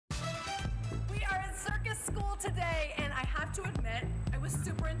school today, and I have to admit, I was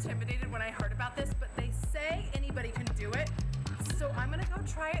super intimidated when I heard about this, but they say anybody can do it, so I'm gonna go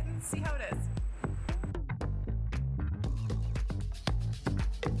try it and see how it is.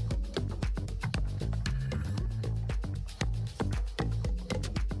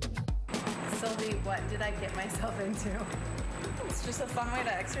 Sylvie, what did I get myself into? It's just a fun way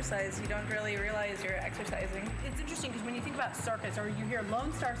to exercise. You don't really realize you're exercising. It's interesting because when you think about circus or you hear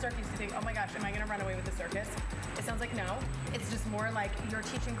Lone Star Circus, you think, oh my gosh, am I going to run away with the circus? It sounds like no. It's just more like you're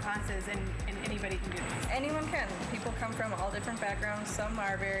teaching classes and anybody can do this. Anyone can. People come from all different backgrounds. Some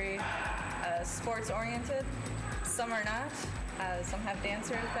are very sports-oriented. Some are not. Some have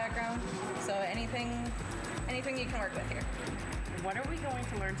dancer background. So anything you can work with here. What are we going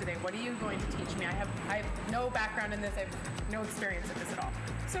to learn today? What are you going to teach me? I have no background in this. I have no experience with this at all.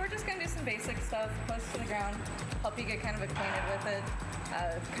 So we're just going to do some basic stuff, close to the ground, help you get kind of acquainted with it,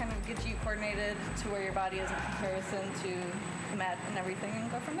 kind of get you coordinated to where your body is in comparison to the mat and everything, and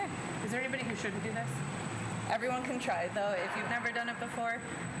go from there. Is there anybody who shouldn't do this? Everyone can try, though. If you've never done it before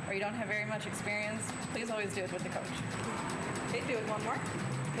or you don't have very much experience, please always do it with the coach. Okay, do it one more.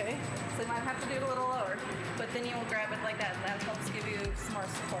 Okay, so you might have to do it a little lower, but then you will grab it like that, and that helps give you some more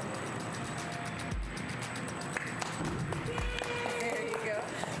support. There you go.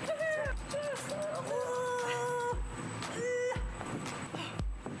 Just a little.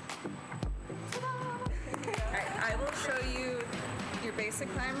 Alright, I will show you your basic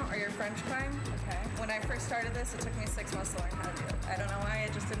climb or your French climb. Okay. When I first started this, it took me 6 months to learn how to do it. I don't know why,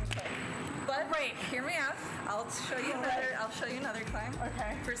 it just didn't click. But hear me out. I'll show you another climb.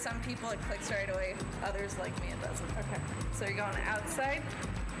 Okay. For some people it clicks right away. Others like me it doesn't. Okay. So you're going outside,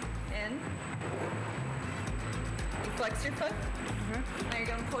 in. You flex your foot. Mm-hmm. Now you're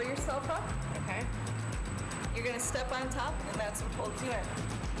going to pull yourself up. Okay. You're going to step on top, and that's what holds you in.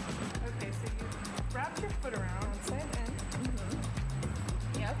 Okay, so you wrap your foot around. Outside, in.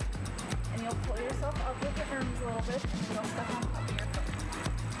 Mm-hmm. Yep. And you'll pull yourself up with your arms a little bit, and you'll step on top of your foot.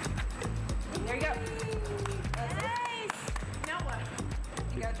 There you go. Nice! Now what?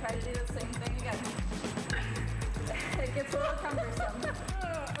 You gotta try to do the same thing again. It gets a little cumbersome.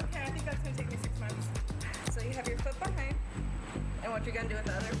 Oh, okay, I think that's gonna take me 6 months. So you have your foot behind, and what you're gonna do with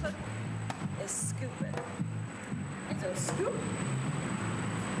the other foot is scoop it. So scoop.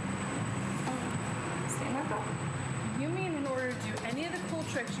 Stand up. You mean in order to do any of the cool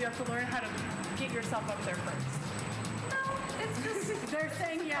tricks, you have to learn how to get yourself up there first? It's just, they're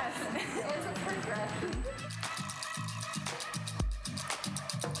saying yes. It's a progression.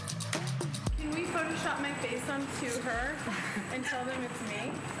 Can we Photoshop my face onto her and tell them it's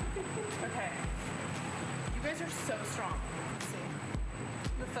me? Okay. You guys are so strong. Let's see.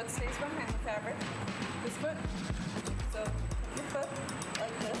 The foot stays behind the fabric. This foot? So your foot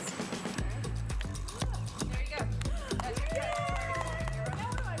like this. There you go. That's your foot. Now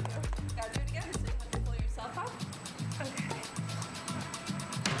what do I do? Gotta do it again. So you have to pull yourself up. Okay.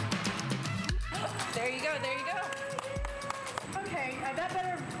 There you go, there you go. Okay, that better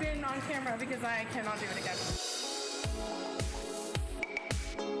have been on camera because I cannot do it again.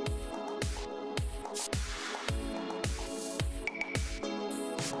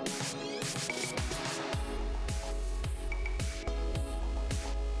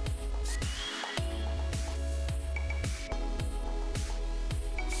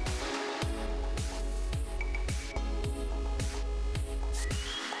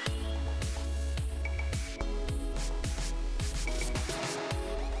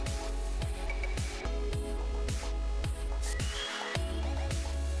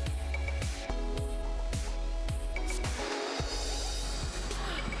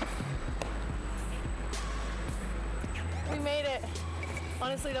 We made it.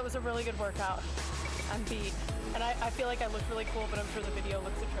 Honestly, that was a really good workout. I'm beat. And I feel like I look really cool, but I'm sure the video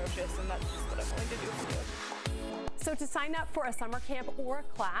looks atrocious, and that's just what I'm going to do for you. So to sign up for a summer camp or a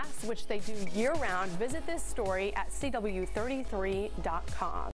class, which they do year-round, visit this story at cw33.com.